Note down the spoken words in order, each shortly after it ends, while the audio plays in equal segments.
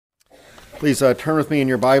Please turn with me in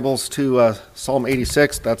your Bibles to Psalm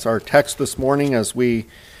 86. That's our text this morning as we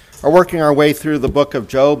are working our way through the book of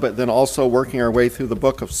Job, but then also working our way through the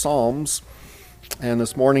book of Psalms. And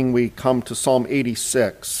this morning we come to Psalm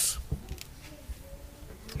 86,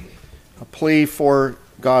 a plea for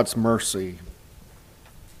God's mercy.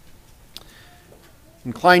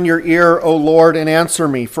 Incline your ear, O Lord, and answer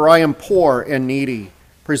me, for I am poor and needy.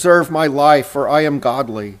 Preserve my life, for I am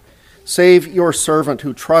godly. Save your servant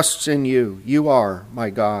who trusts in you. You are my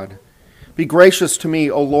God. Be gracious to me,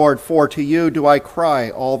 O Lord, for to you do I cry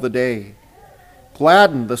all the day.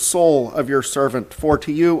 Gladden the soul of your servant, for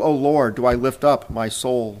to you, O Lord, do I lift up my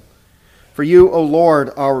soul. For you, O Lord,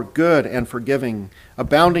 are good and forgiving,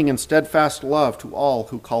 abounding in steadfast love to all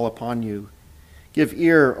who call upon you. Give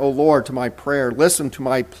ear, O Lord, to my prayer. Listen to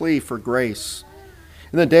my plea for grace.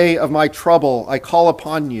 In the day of my trouble, I call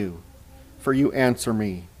upon you, for you answer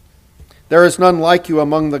me. There is none like you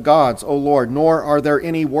among the gods, O Lord, nor are there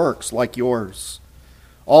any works like yours.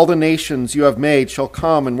 All the nations you have made shall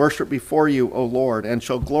come and worship before you, O Lord, and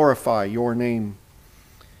shall glorify your name.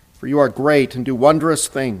 For you are great and do wondrous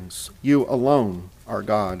things. You alone are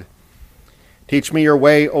God. Teach me your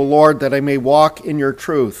way, O Lord, that I may walk in your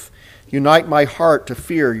truth. Unite my heart to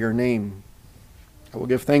fear your name. I will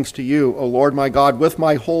give thanks to you, O Lord my God, with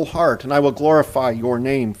my whole heart, and I will glorify your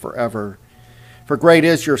name forever. For great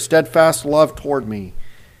is your steadfast love toward me.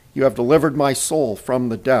 You have delivered my soul from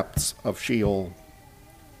the depths of Sheol.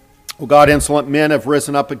 O God, insolent men have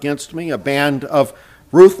risen up against me. A band of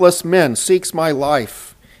ruthless men seeks my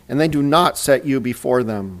life, and they do not set you before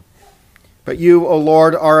them. But you, O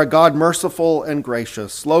Lord, are a God merciful and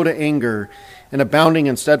gracious, slow to anger, and abounding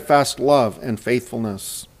in steadfast love and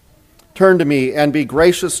faithfulness. Turn to me and be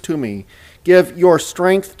gracious to me. Give your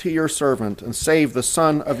strength to your servant, and save the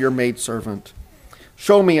son of your maidservant.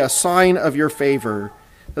 Show me a sign of your favor,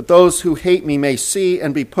 that those who hate me may see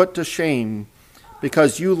and be put to shame,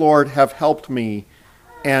 because you, Lord, have helped me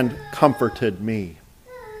and comforted me.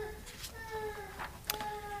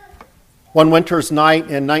 One winter's night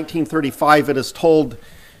in 1935, it is told,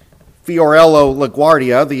 Fiorello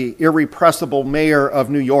LaGuardia, the irrepressible mayor of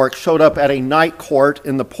New York, showed up at a night court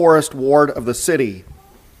in the poorest ward of the city.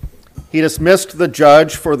 He dismissed the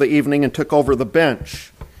judge for the evening and took over the bench.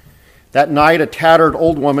 That night, a tattered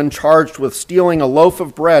old woman charged with stealing a loaf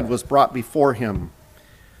of bread was brought before him.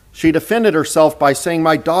 She defended herself by saying,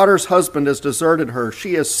 "My daughter's husband has deserted her.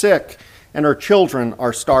 She is sick, and her children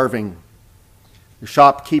are starving." The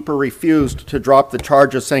shopkeeper refused to drop the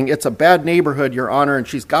charges, saying, "It's a bad neighborhood, Your Honor, and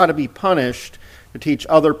she's got to be punished to teach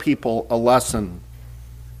other people a lesson."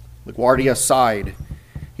 LaGuardia sighed.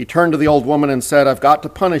 He turned to the old woman and said, "I've got to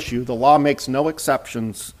punish you. The law makes no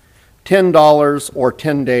exceptions. $10 or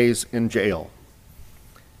 10 days in jail."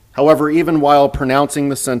 However, even while pronouncing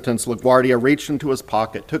the sentence, LaGuardia reached into his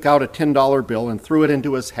pocket, took out a $10 bill, and threw it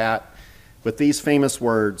into his hat with these famous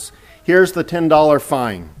words, "Here's the $10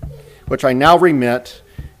 fine, which I now remit,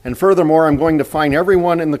 and furthermore, I'm going to fine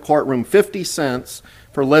everyone in the courtroom 50 cents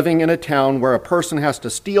for living in a town where a person has to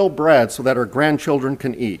steal bread so that her grandchildren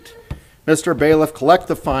can eat. Mr. Bailiff, collect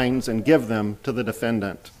the fines and give them to the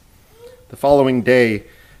defendant." The following day,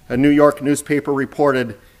 a New York newspaper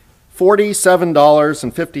reported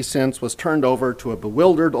 $47.50 was turned over to a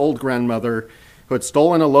bewildered old grandmother who had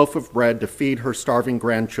stolen a loaf of bread to feed her starving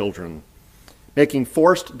grandchildren. Making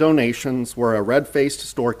forced donations were a red-faced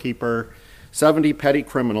storekeeper, 70 petty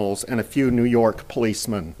criminals, and a few New York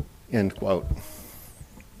policemen, end quote.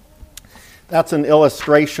 That's an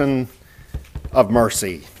illustration of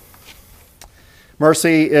mercy.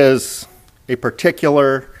 Mercy is a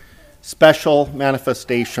particular special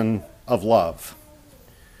manifestation of love.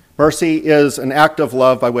 Mercy is an act of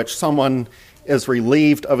love by which someone is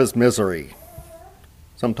relieved of his misery.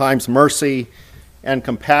 Sometimes mercy and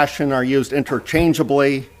compassion are used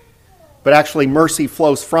interchangeably, but actually mercy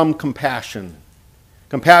flows from compassion.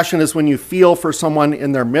 Compassion is when you feel for someone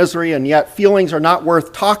in their misery, and yet feelings are not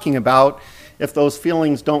worth talking about if those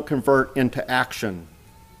feelings don't convert into action.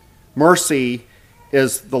 Mercy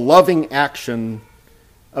is the loving action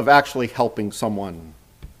of actually helping someone.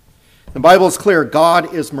 The Bible is clear,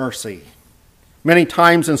 God is mercy. Many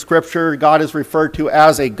times in Scripture, God is referred to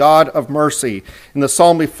as a God of mercy. In the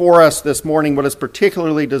psalm before us this morning, what is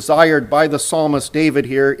particularly desired by the psalmist David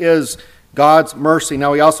here is God's mercy.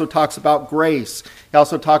 Now, he also talks about grace. He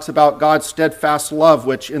also talks about God's steadfast love,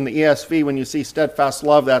 which in the ESV, when you see steadfast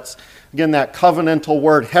love, that's, again, that covenantal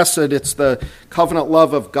word, hesed. It's the covenant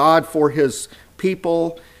love of God for his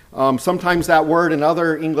people. Sometimes that word in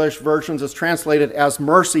other English versions is translated as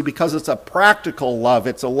mercy because it's a practical love.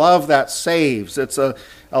 It's a love that saves. It's a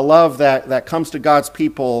love that comes to God's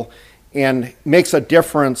people and makes a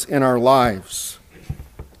difference in our lives.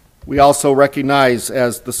 We also recognize,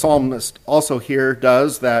 as the psalmist also here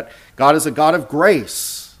does, that God is a God of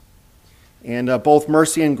grace. And both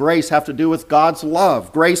mercy and grace have to do with God's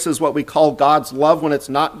love. Grace is what we call God's love when it's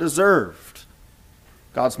not deserved.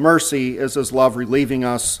 God's mercy is His love relieving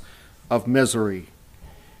us of misery.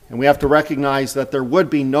 And we have to recognize that there would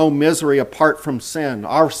be no misery apart from sin,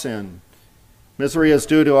 our sin. Misery is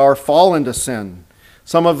due to our fall into sin.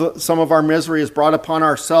 Some of our misery is brought upon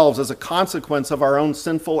ourselves as a consequence of our own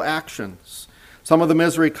sinful actions. Some of the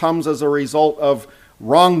misery comes as a result of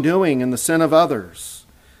wrongdoing and the sin of others.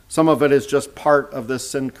 Some of it is just part of this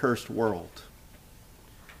sin-cursed world.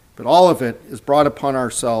 But all of it is brought upon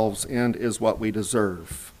ourselves and is what we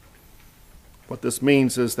deserve. What this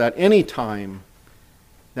means is that any time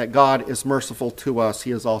that God is merciful to us,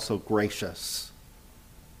 He is also gracious.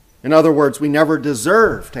 In other words, we never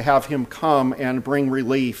deserve to have Him come and bring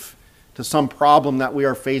relief to some problem that we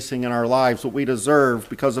are facing in our lives. What we deserve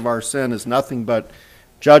because of our sin is nothing but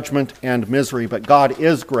judgment and misery. But God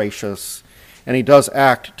is gracious, and He does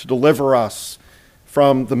act to deliver us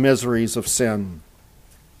from the miseries of sin.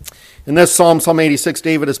 In this Psalm 86,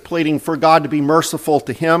 David is pleading for God to be merciful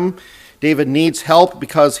to him. David needs help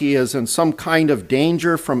because he is in some kind of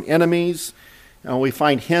danger from enemies. And we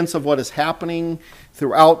find hints of what is happening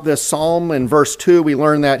throughout this psalm. In verse 2, we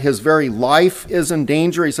learn that his very life is in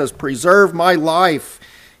danger. He says, "Preserve my life."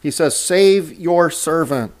 He says, "Save your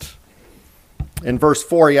servant." In verse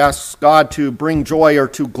 4, he asks God to bring joy or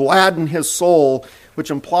to gladden his soul, which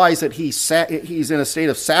implies that he's in a state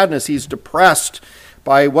of sadness. He's depressed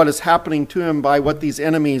by what is happening to him, by what these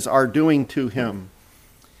enemies are doing to him.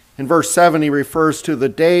 In verse 7, he refers to the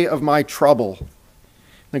day of my trouble.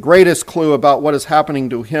 The greatest clue about what is happening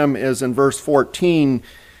to him is in verse 14,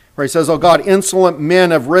 where he says, "O God, insolent men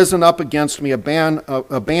have risen up against me. A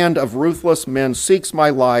band of ruthless men seeks my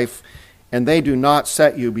life, and they do not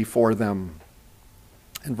set you before them."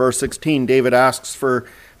 In verse 16, David asks for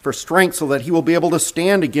strength so that he will be able to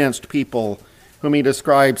stand against people whom he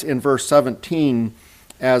describes in verse 17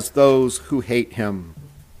 as those who hate him.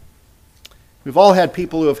 We've all had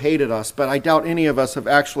people who have hated us, but I doubt any of us have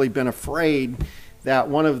actually been afraid that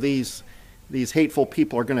one of these hateful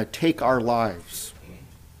people are going to take our lives.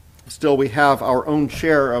 Still, we have our own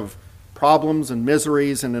share of problems and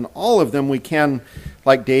miseries, and in all of them we can,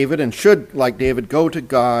 like David, and should, like David, go to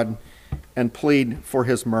God and plead for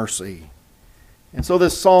his mercy. And so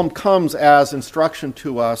this psalm comes as instruction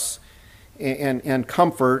to us and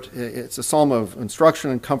comfort. It's a psalm of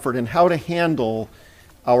instruction and comfort in how to handle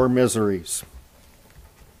our miseries.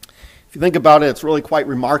 If you think about it, it's really quite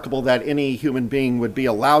remarkable that any human being would be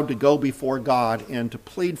allowed to go before God and to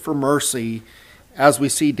plead for mercy, as we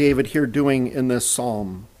see David here doing in this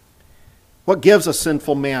psalm. What gives a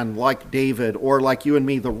sinful man like David, or like you and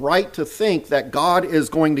me, the right to think that God is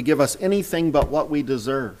going to give us anything but what we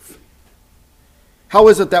deserve? How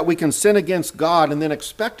is it that we can sin against God and then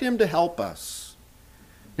expect Him to help us?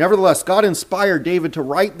 Nevertheless, God inspired David to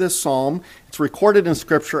write this psalm. It's recorded in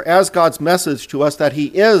Scripture as God's message to us that He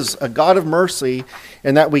is a God of mercy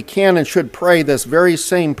and that we can and should pray this very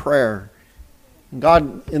same prayer. And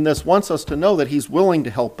God in this wants us to know that He's willing to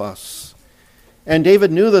help us. And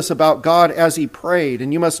David knew this about God as he prayed.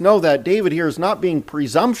 And you must know that David here is not being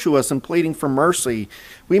presumptuous in pleading for mercy.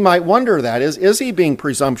 We might wonder that. Is he being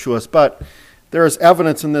presumptuous? But there is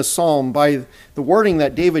evidence in this psalm by the wording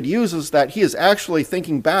that David uses that he is actually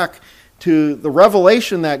thinking back to the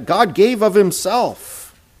revelation that God gave of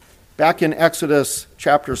himself back in Exodus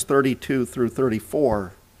chapters 32 through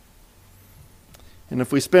 34. And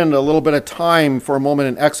if we spend a little bit of time for a moment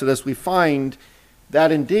in Exodus, we find that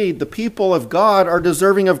indeed the people of God are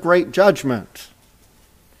deserving of great judgment.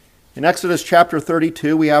 In Exodus chapter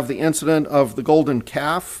 32, we have the incident of the golden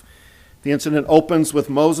calf. The incident opens with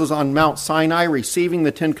Moses on Mount Sinai receiving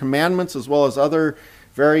the Ten Commandments as well as other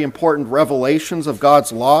very important revelations of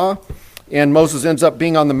God's law. And Moses ends up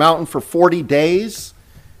being on the mountain for 40 days.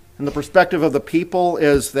 And the perspective of the people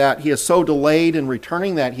is that he is so delayed in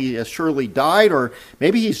returning that he has surely died, or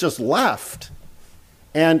maybe he's just left.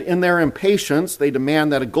 And in their impatience, they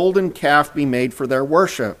demand that a golden calf be made for their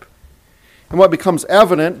worship. And what becomes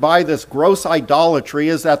evident by this gross idolatry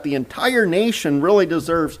is that the entire nation really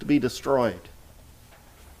deserves to be destroyed.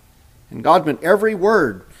 And God meant every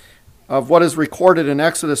word of what is recorded in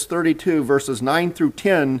Exodus 32, verses 9 through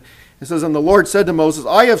 10. It says, "And the Lord said to Moses,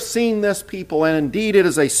 I have seen this people, and indeed it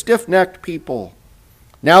is a stiff-necked people.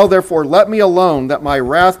 Now therefore let me alone, that my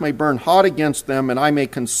wrath may burn hot against them, and I may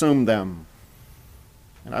consume them.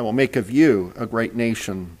 And I will make of you a great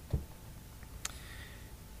nation."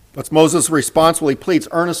 What's Moses' response? Well, he pleads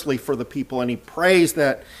earnestly for the people, and he prays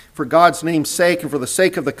that for God's name's sake and for the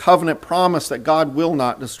sake of the covenant promise that God will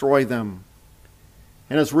not destroy them.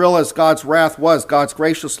 And as real as God's wrath was, God's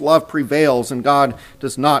gracious love prevails, and God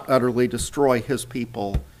does not utterly destroy his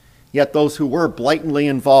people. Yet those who were blatantly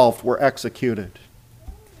involved were executed.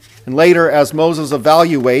 And later, as Moses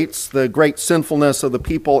evaluates the great sinfulness of the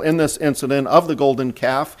people in this incident of the golden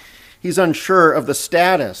calf, he's unsure of the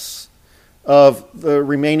status of the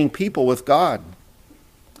remaining people with God.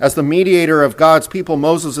 As the mediator of God's people,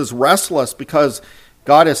 Moses is restless because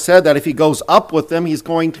God has said that if he goes up with them, he's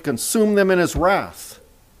going to consume them in his wrath.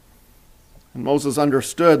 And Moses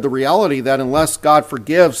understood the reality that unless God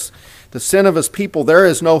forgives the sin of his people, there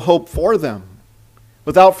is no hope for them.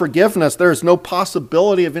 Without forgiveness, there is no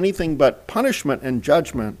possibility of anything but punishment and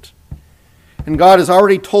judgment. And God has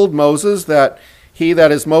already told Moses that he,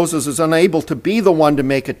 that is Moses, is unable to be the one to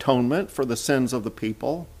make atonement for the sins of the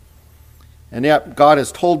people. And yet God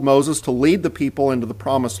has told Moses to lead the people into the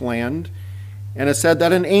promised land, and has said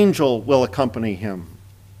that an angel will accompany him.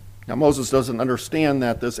 Now Moses doesn't understand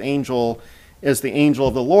that this angel is the angel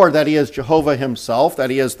of the Lord, that he is Jehovah himself, that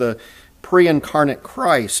he is the pre-incarnate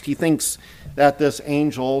Christ. He thinks that this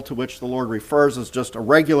angel to which the Lord refers is just a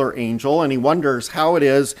regular angel, and he wonders how it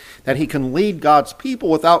is that he can lead God's people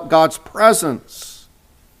without God's presence.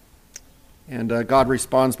 And God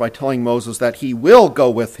responds by telling Moses that he will go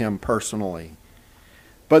with him personally.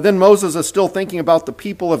 But then Moses is still thinking about the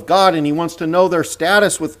people of God, and he wants to know their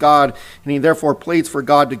status with God, and he therefore pleads for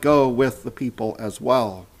God to go with the people as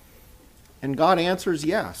well. And God answers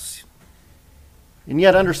yes. And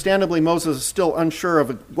yet, understandably, Moses is still unsure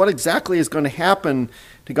of what exactly is going to happen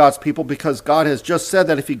to God's people, because God has just said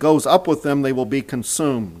that if he goes up with them, they will be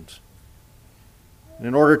consumed. And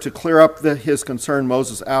in order to clear up his concern,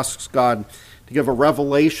 Moses asks God to give a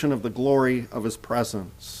revelation of the glory of his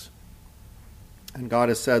presence. And God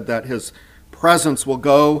has said that his presence will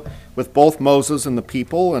go with both Moses and the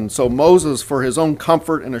people. And so Moses, for his own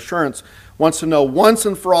comfort and assurance, wants to know once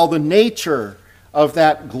and for all the nature of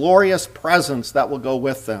that glorious presence that will go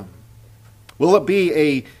with them. Will it be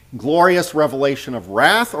a glorious revelation of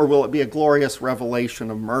wrath, or will it be a glorious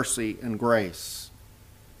revelation of mercy and grace?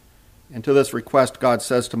 And to this request, God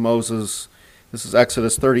says to Moses, this is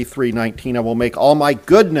Exodus 33:19, I will make all my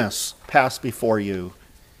goodness pass before you,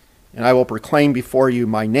 and I will proclaim before you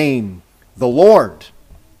my name, the Lord.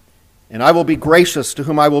 And I will be gracious to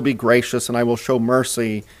whom I will be gracious, and I will show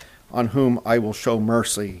mercy on whom I will show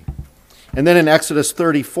mercy. And then in Exodus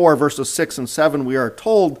 34, verses 6 and 7, we are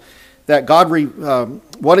told that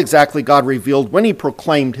what exactly God revealed when he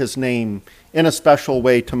proclaimed his name in a special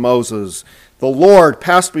way to Moses. The Lord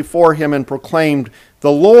passed before him and proclaimed, the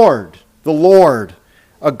Lord,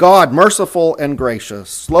 a God merciful and gracious,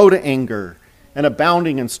 slow to anger, and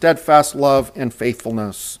abounding in steadfast love and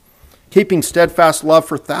faithfulness, keeping steadfast love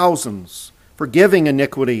for thousands, forgiving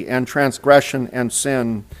iniquity and transgression and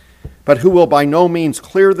sin, but who will by no means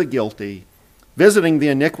clear the guilty, visiting the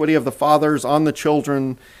iniquity of the fathers on the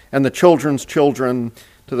children and the children's children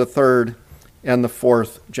to the third and the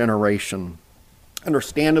fourth generation.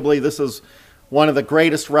 Understandably, this is one of the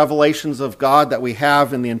greatest revelations of God that we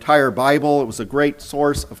have in the entire Bible. It was a great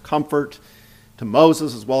source of comfort to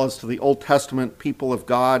Moses as well as to the Old Testament people of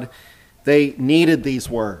God. They needed these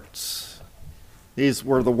words. These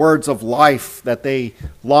were the words of life that they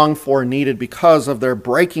longed for and needed because of their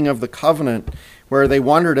breaking of the covenant, where they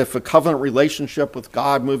wondered if a covenant relationship with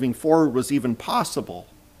God moving forward was even possible.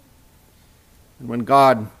 And what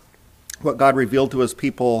God revealed to his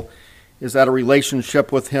people is that a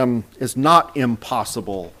relationship with him is not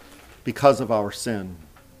impossible because of our sin.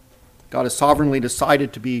 God has sovereignly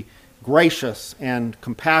decided to be gracious and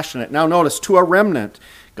compassionate. Now notice, to a remnant.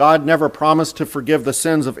 God never promised to forgive the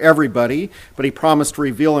sins of everybody, but he promised to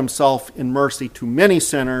reveal himself in mercy to many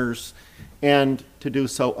sinners and to do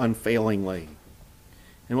so unfailingly.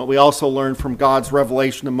 And what we also learn from God's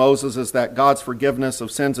revelation to Moses is that God's forgiveness of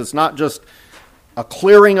sins is not just a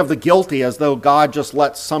clearing of the guilty as though God just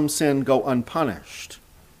lets some sin go unpunished.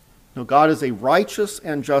 No, God is a righteous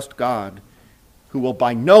and just God who will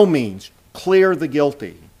by no means clear the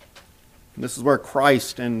guilty. And this is where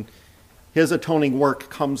Christ and his atoning work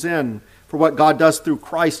comes in. For what God does through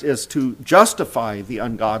Christ is to justify the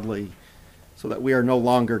ungodly so that we are no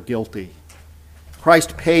longer guilty.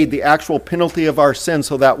 Christ paid the actual penalty of our sin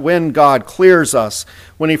so that when God clears us,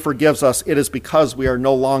 when he forgives us, it is because we are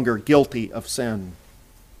no longer guilty of sin.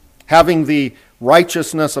 Having the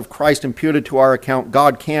righteousness of Christ imputed to our account,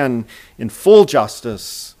 God can, in full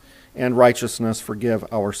justice and righteousness, forgive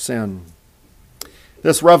our sin.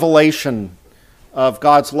 This revelation of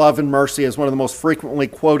God's love and mercy as one of the most frequently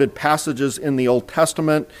quoted passages in the Old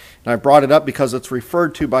Testament. And I brought it up because it's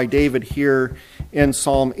referred to by David here in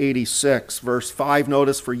Psalm 86. Verse 5,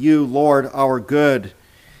 notice, "For you, Lord, are good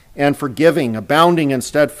and forgiving, abounding in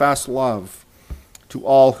steadfast love to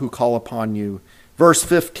all who call upon you." Verse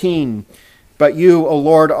 15, "But you, O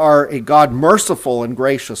Lord, are a God merciful and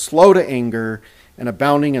gracious, slow to anger, and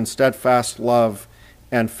abounding in steadfast love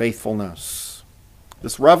and faithfulness."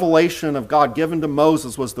 This revelation of God given to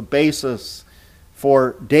Moses was the basis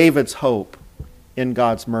for David's hope in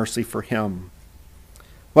God's mercy for him.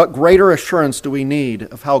 What greater assurance do we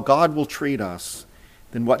need of how God will treat us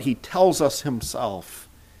than what he tells us himself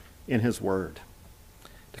in his word?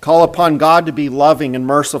 To call upon God to be loving and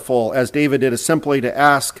merciful, as David did, is simply to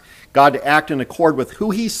ask God to act in accord with who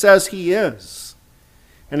he says he is.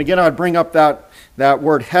 And again, I'd bring up that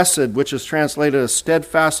word hesed, which is translated as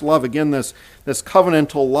steadfast love. Again, this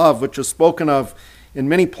covenantal love, which is spoken of in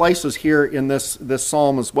many places here in this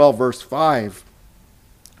psalm as well. Verse 5.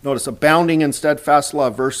 Notice, abounding in steadfast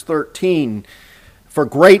love. Verse 13. "For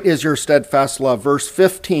great is your steadfast love." Verse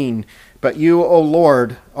 15. "But you, O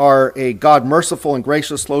Lord, are a God merciful and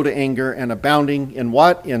gracious, slow to anger, and abounding in"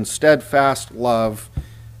 what? "In steadfast love,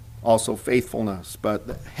 also faithfulness." But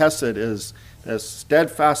the hesed is this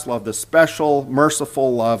steadfast love, the special,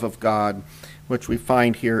 merciful love of God, which we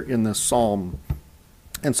find here in this psalm.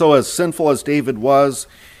 And so, as sinful as David was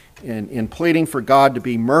in pleading for God to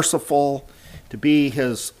be merciful, to be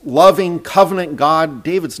his loving covenant God,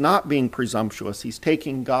 David's not being presumptuous. He's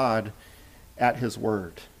taking God at his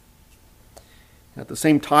word. At the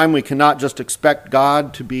same time, we cannot just expect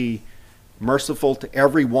God to be merciful to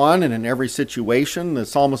everyone and in every situation. The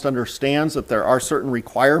psalmist understands that there are certain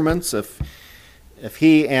requirements if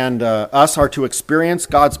he and us are to experience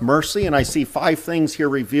God's mercy. And I see 5 things here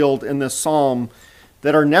revealed in this psalm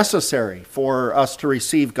that are necessary for us to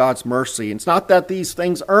receive God's mercy. It's not that these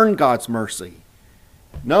things earn God's mercy.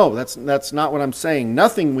 No, that's not what I'm saying.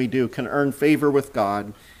 Nothing we do can earn favor with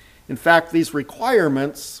God. In fact, these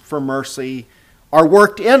requirements for mercy are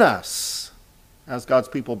worked in us as God's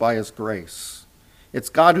people by his grace. It's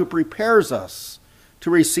God who prepares us to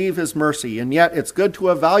receive his mercy. And yet it's good to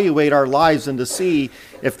evaluate our lives and to see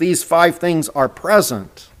if these 5 things are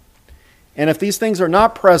present. And if these things are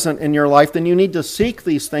not present in your life, then you need to seek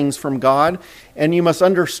these things from God. And you must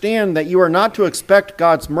understand that you are not to expect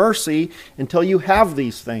God's mercy until you have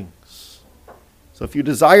these things. So if you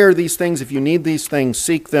desire these things, if you need these things,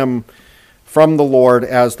 seek them from the Lord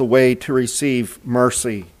as the way to receive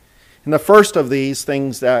mercy. And the first of these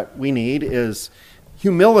things that we need is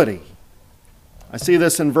humility. I see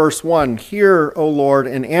this in verse 1. "Hear, O Lord,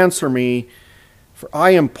 and answer me, for I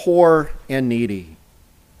am poor and needy."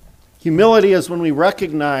 Humility is when we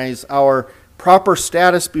recognize our proper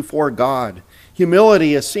status before God.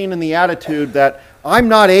 Humility is seen in the attitude that I'm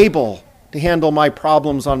not able to handle my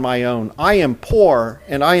problems on my own. I am poor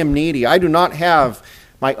and I am needy. I do not have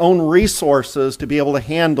my own resources to be able to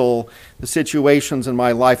handle the situations in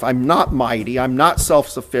my life. I'm not mighty. I'm not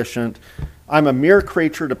self-sufficient. I'm a mere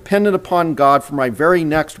creature dependent upon God for my very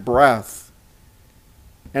next breath.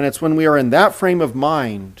 And it's when we are in that frame of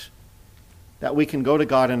mind that we can go to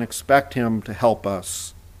God and expect him to help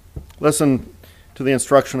us. Listen to the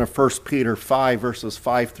instruction of 1 Peter 5, verses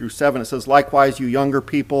 5 through 7. It says, "Likewise, you younger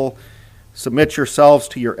people, submit yourselves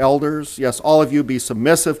to your elders. Yes, all of you be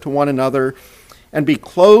submissive to one another, and be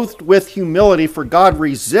clothed with humility, for God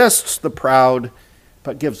resists the proud,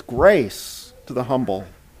 but gives grace to the humble.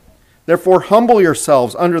 Therefore, humble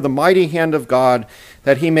yourselves under the mighty hand of God,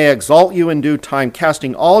 that he may exalt you in due time,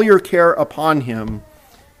 casting all your care upon him,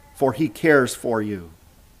 for he cares for you."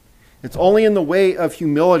 It's only in the way of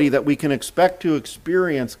humility that we can expect to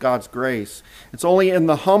experience God's grace. It's only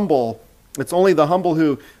the humble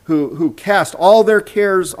who cast all their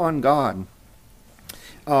cares on God.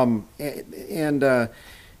 Why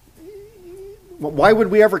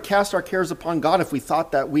would we ever cast our cares upon God if we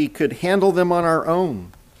thought that we could handle them on our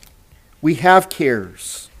own? We have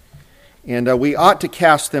cares, and we ought to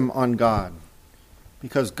cast them on God,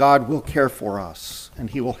 because God will care for us,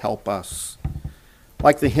 and he will help us.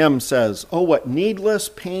 Like the hymn says, "Oh, what needless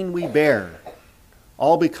pain we bear,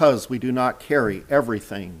 all because we do not carry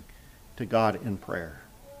everything to God in prayer."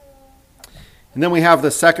 And then we have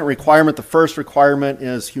the second requirement. The first requirement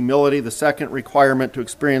is humility. The second requirement to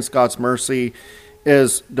experience God's mercy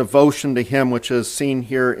is devotion to him, which is seen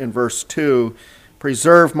here in verse 2.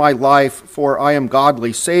 "Preserve my life, for I am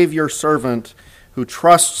godly. Save your servant who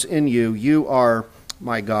trusts in you. You are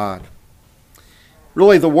my God."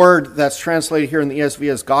 Really, the word that's translated here in the ESV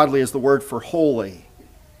as godly is the word for holy.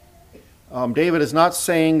 David is not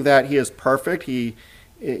saying that he is perfect.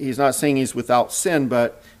 He's not saying he's without sin,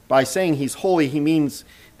 but by saying he's holy, he means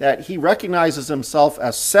that he recognizes himself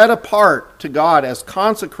as set apart to God, as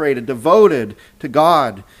consecrated, devoted to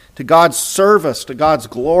God, to God's service, to God's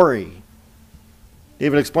glory.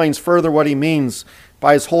 David explains further what he means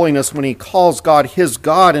by his holiness when he calls God his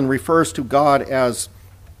God and refers to God as,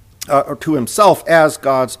 or to himself as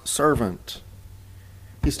God's servant.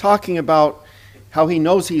 He's talking about how he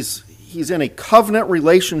knows he's in a covenant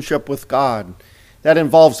relationship with God that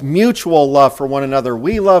involves mutual love for one another.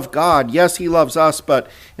 We love God. Yes, he loves us, but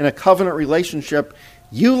in a covenant relationship,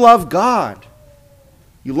 you love God.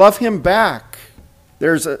 You love him back.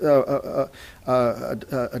 There's a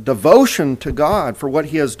devotion to God for what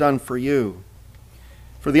he has done for you.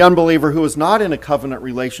 For the unbeliever who is not in a covenant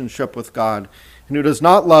relationship with God and who does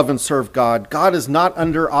not love and serve God, God is not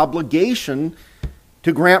under obligation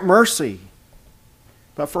to grant mercy.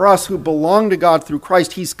 But for us who belong to God through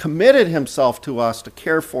Christ, he's committed himself to us to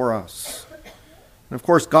care for us. And of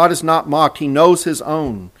course, God is not mocked. He knows his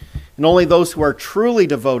own. And only those who are truly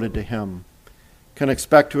devoted to him can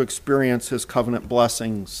expect to experience his covenant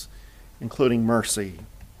blessings, including mercy.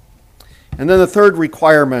 And then the third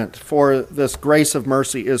requirement for this grace of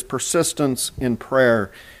mercy is persistence in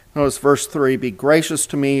prayer. Notice verse 3, "Be gracious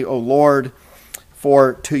to me, O Lord,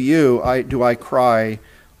 for to you do I cry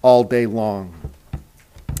all day long."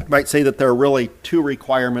 You might say that there are really two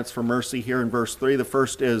requirements for mercy here in verse 3. The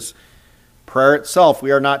first is prayer itself.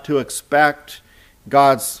 We are not to expect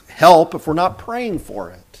God's help if we're not praying for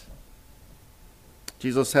it.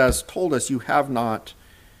 Jesus has told us, you have not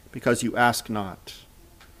because you ask not.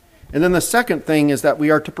 And then the second thing is that we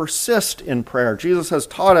are to persist in prayer. Jesus has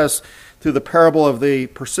taught us through the parable of the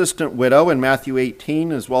persistent widow in Matthew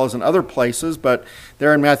 18 as well as in other places. But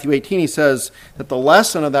there in Matthew 18 he says that the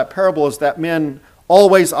lesson of that parable is that men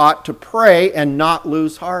always ought to pray and not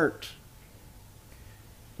lose heart.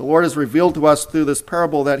 The Lord has revealed to us through this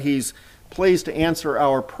parable that he's pleased to answer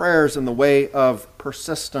our prayers in the way of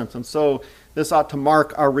persistence. And so this ought to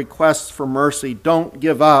mark our requests for mercy. Don't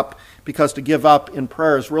give up, because to give up in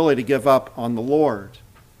prayer is really to give up on the Lord.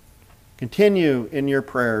 Continue in your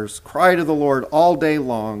prayers. Cry to the Lord all day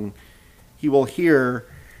long. He will hear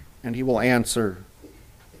and he will answer.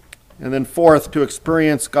 And then fourth, to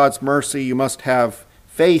experience God's mercy, you must have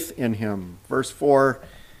faith in him. Verse 4,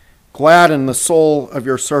 "Gladden the soul of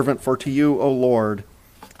your servant, for to you, O Lord,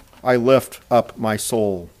 I lift up my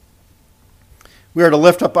soul." We are to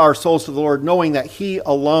lift up our souls to the Lord, knowing that he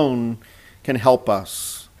alone can help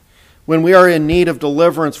us. When we are in need of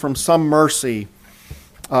deliverance from some mercy,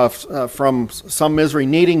 from some misery,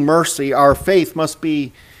 needing mercy, our faith must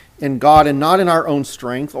be in God and not in our own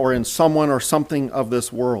strength or in someone or something of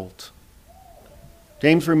this world.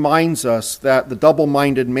 James reminds us that the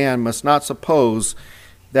double-minded man must not suppose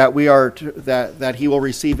that that he will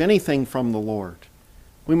receive anything from the Lord.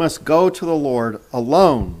 We must go to the Lord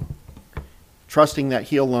alone, trusting that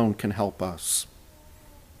he alone can help us.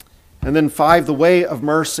 And then 5, the way of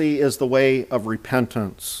mercy is the way of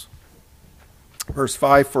repentance. Verse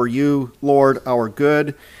 5, "For you, Lord, are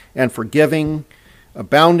good and forgiving,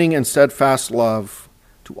 abounding in steadfast love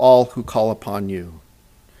to all who call upon you."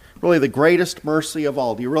 Really the greatest mercy of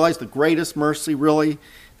all. Do you realize the greatest mercy really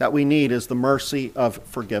that we need is the mercy of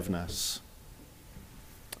forgiveness?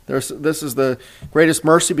 This is the greatest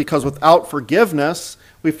mercy because without forgiveness,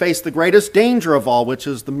 we face the greatest danger of all, which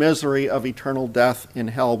is the misery of eternal death in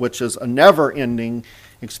hell, which is a never-ending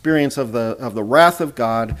experience of the wrath of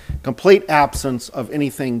God, complete absence of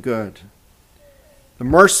anything good. The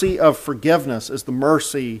mercy of forgiveness is the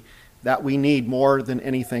mercy that we need more than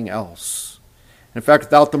anything else. In fact,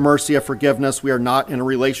 without the mercy of forgiveness, we are not in a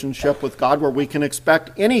relationship with God where we can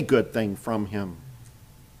expect any good thing from him.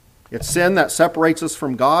 It's sin that separates us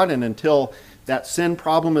from God, and until that sin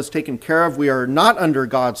problem is taken care of, we are not under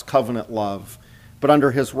God's covenant love, but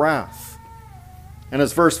under his wrath. And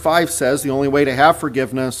as verse 5 says, the only way to have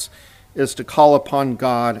forgiveness is to call upon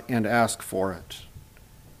God and ask for it.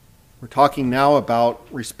 We're talking now about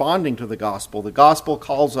responding to the gospel. The gospel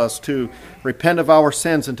calls us to repent of our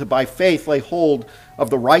sins and to, by faith, lay hold of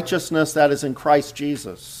the righteousness that is in Christ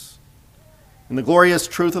Jesus. And the glorious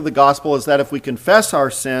truth of the gospel is that if we confess our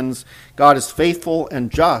sins, God is faithful and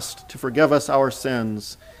just to forgive us our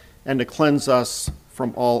sins and to cleanse us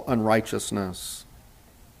from all unrighteousness.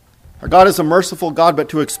 Our God is a merciful God, but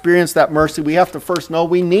to experience that mercy, we have to first know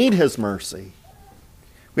we need his mercy.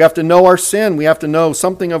 We have to know our sin. We have to know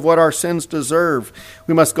something of what our sins deserve.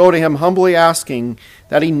 We must go to him humbly asking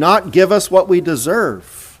that he not give us what we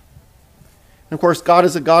deserve. And of course, God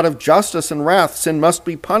is a God of justice and wrath. Sin must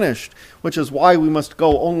be punished, which is why we must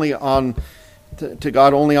go to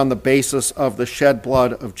God only on the basis of the shed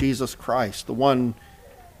blood of Jesus Christ, the one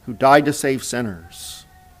who died to save sinners.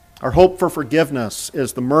 Our hope for forgiveness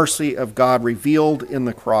is the mercy of God revealed in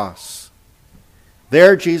the cross.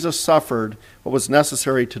 There Jesus suffered what was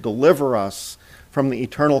necessary to deliver us from the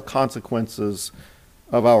eternal consequences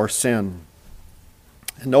of our sin.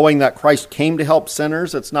 And knowing that Christ came to help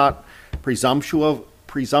sinners, it's not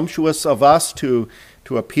presumptuous of us to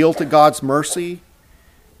appeal to God's mercy.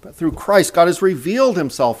 But through Christ, God has revealed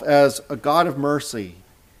himself as a God of mercy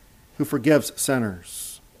who forgives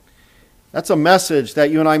sinners. That's a message that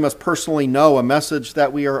you and I must personally know, a message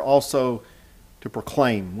that we are also to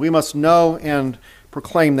proclaim. We must know and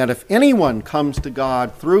proclaim that if anyone comes to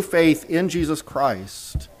God through faith in Jesus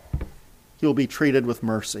Christ, he will be treated with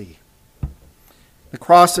mercy. The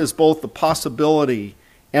cross is both the possibility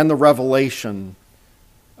and the revelation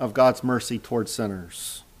of God's mercy towards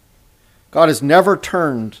sinners. God has never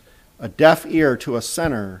turned a deaf ear to a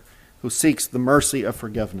sinner who seeks the mercy of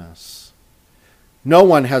forgiveness. No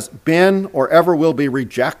one has been or ever will be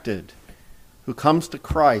rejected who comes to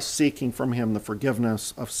Christ seeking from him the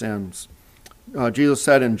forgiveness of sins. Jesus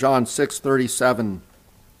said in John 6:37,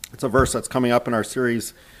 it's a verse that's coming up in our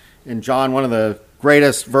series in John, one of the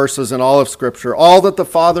greatest verses in all of Scripture. All that the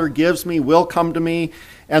Father gives me will come to me,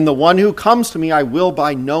 and the one who comes to me I will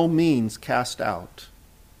by no means cast out.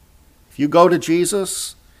 If you go to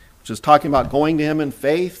Jesus, which is talking about going to him in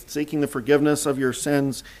faith, seeking the forgiveness of your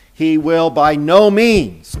sins, he will by no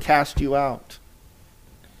means cast you out.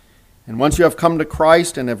 And once you have come to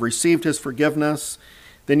Christ and have received his forgiveness,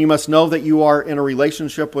 then you must know that you are in a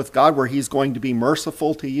relationship with God where he's going to be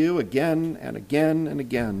merciful to you again and again and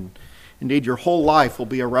again. Indeed, your whole life will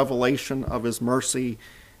be a revelation of his mercy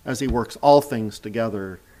as he works all things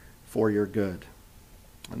together for your good.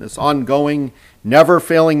 And this ongoing,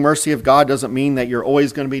 never-failing mercy of God doesn't mean that you're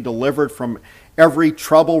always going to be delivered from every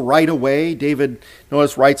trouble right away. David,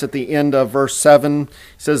 notice, writes at the end of verse 7, he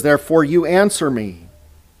says, "Therefore you answer me."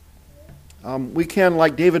 We can,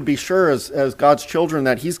 like David, be sure as God's children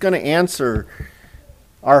that he's going to answer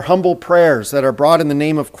our humble prayers that are brought in the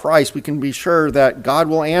name of Christ. We can be sure that God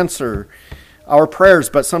will answer our prayers,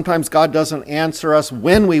 but sometimes God doesn't answer us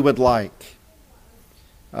when we would like.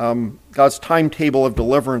 God's timetable of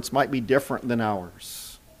deliverance might be different than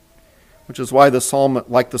ours, which is why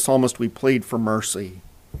like the psalmist, we plead for mercy.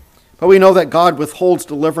 But we know that God withholds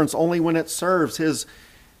deliverance only when it serves his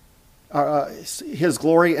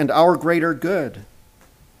glory and our greater good.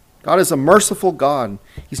 God is a merciful God.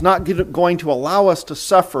 He's not going to allow us to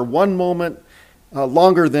suffer one moment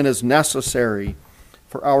longer than is necessary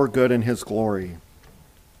for our good and his glory.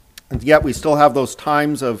 And yet we still have those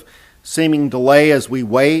times of seeming delay as we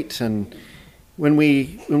wait. And when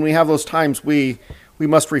we have those times, we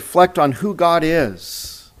must reflect on who God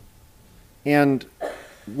is and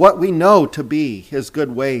what we know to be his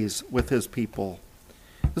good ways with his people.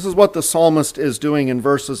 This is what the psalmist is doing in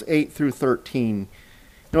verses 8 through 13.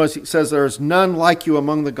 Notice he says, "There is none like you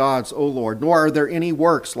among the gods, O Lord, nor are there any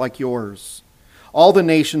works like yours. All the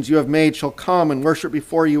nations you have made shall come and worship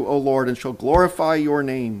before you, O Lord, and shall glorify your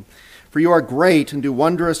name. For you are great and do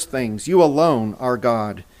wondrous things. You alone are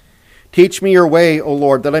God. Teach me your way, O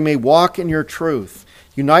Lord, that I may walk in your truth.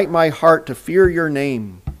 Unite my heart to fear your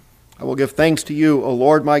name. I will give thanks to you, O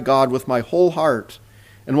Lord my God, with my whole heart,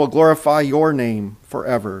 and will glorify your name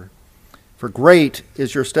forever. For great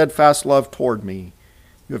is your steadfast love toward me.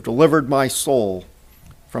 You have delivered my soul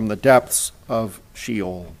from the depths of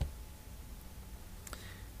Sheol."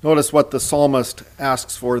 Notice what the psalmist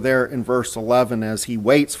asks for there in verse 11 as he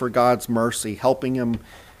waits for God's mercy, helping him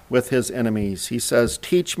with his enemies. He says,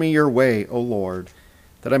 "Teach me your way, O Lord,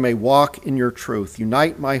 that I may walk in your truth.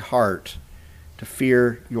 Unite my heart to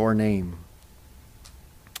fear your name."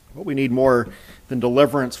 What we need more than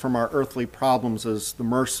deliverance from our earthly problems is the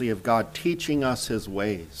mercy of God teaching us his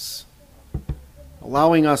ways,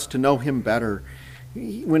 allowing us to know him better.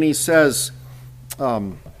 When he says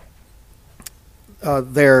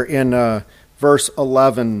there in verse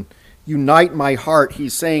 11, "Unite my heart,"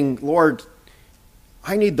 he's saying, Lord,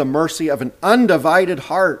 I need the mercy of an undivided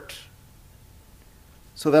heart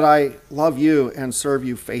so that I love you and serve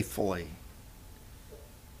you faithfully.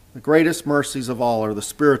 The greatest mercies of all are the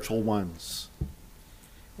spiritual ones.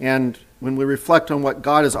 And when we reflect on what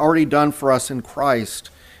God has already done for us in Christ,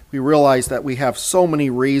 we realize that we have so many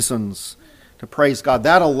reasons to praise God.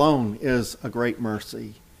 That alone is a great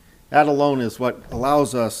mercy. That alone is what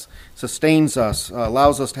allows us, sustains us,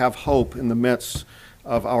 allows us to have hope in the midst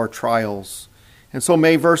of our trials. And so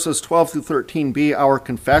may verses 12 through 13 be our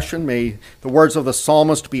confession. May the words of the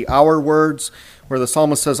psalmist be our words, where the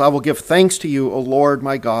psalmist says, I will give thanks to you, O Lord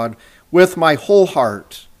my God, with my whole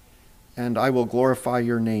heart, and I will glorify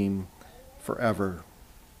your name forever.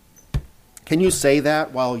 Can you say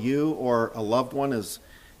that while you or a loved one is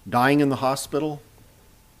dying in the hospital?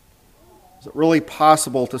 Is it really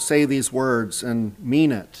possible to say these words and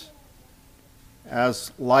mean it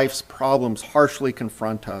as life's problems harshly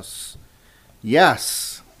confront us?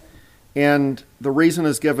 Yes. And the reason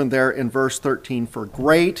is given there in verse 13. For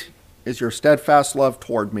great is your steadfast love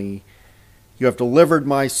toward me. You have delivered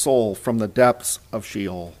my soul from the depths of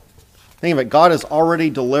Sheol. Think of it. God has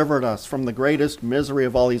already delivered us from the greatest misery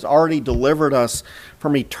of all. He's already delivered us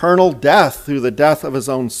from eternal death through the death of his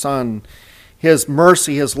own Son. His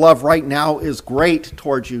mercy, his love right now is great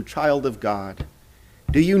towards you, child of God.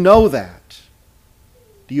 Do you know that?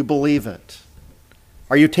 Do you believe it?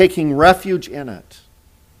 Are you taking refuge in it?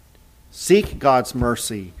 Seek God's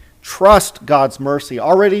mercy. Trust God's mercy,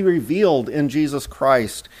 already revealed in Jesus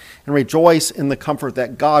Christ, and rejoice in the comfort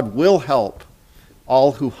that God will help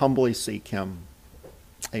all who humbly seek him.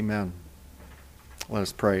 Amen. Let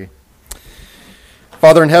us pray.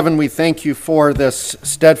 Father in heaven, we thank you for this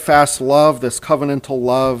steadfast love, this covenantal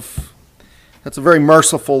love. That's a very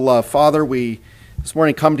merciful love. Father, we this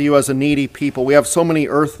morning come to you as a needy people. We have so many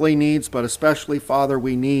earthly needs, but especially, Father,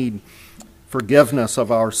 we need forgiveness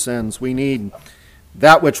of our sins. We need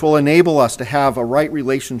that which will enable us to have a right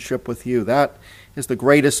relationship with you. That is the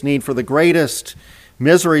greatest need. For the greatest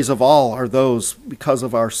miseries of all are those because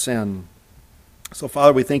of our sin. So,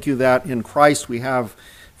 Father, we thank you that in Christ we have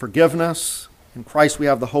forgiveness. In Christ we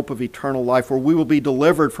have the hope of eternal life, where we will be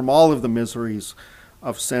delivered from all of the miseries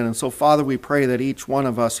of sin. And so, Father, we pray that each one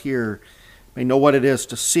of us here may know what it is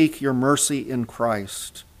to seek your mercy in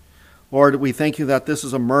Christ. Lord, we thank you that this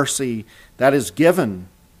is a mercy that is given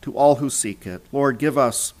to all who seek it. Lord, give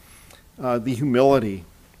us the humility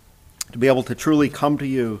to be able to truly come to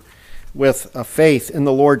you with a faith in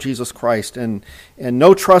the Lord Jesus Christ and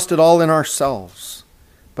no trust at all in ourselves,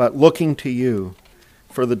 but looking to you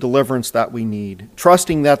for the deliverance that we need,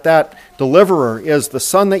 trusting that that deliverer is the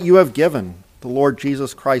Son that you have given, the Lord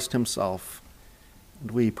Jesus Christ himself.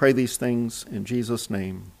 And we pray these things in Jesus'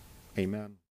 name. Amen.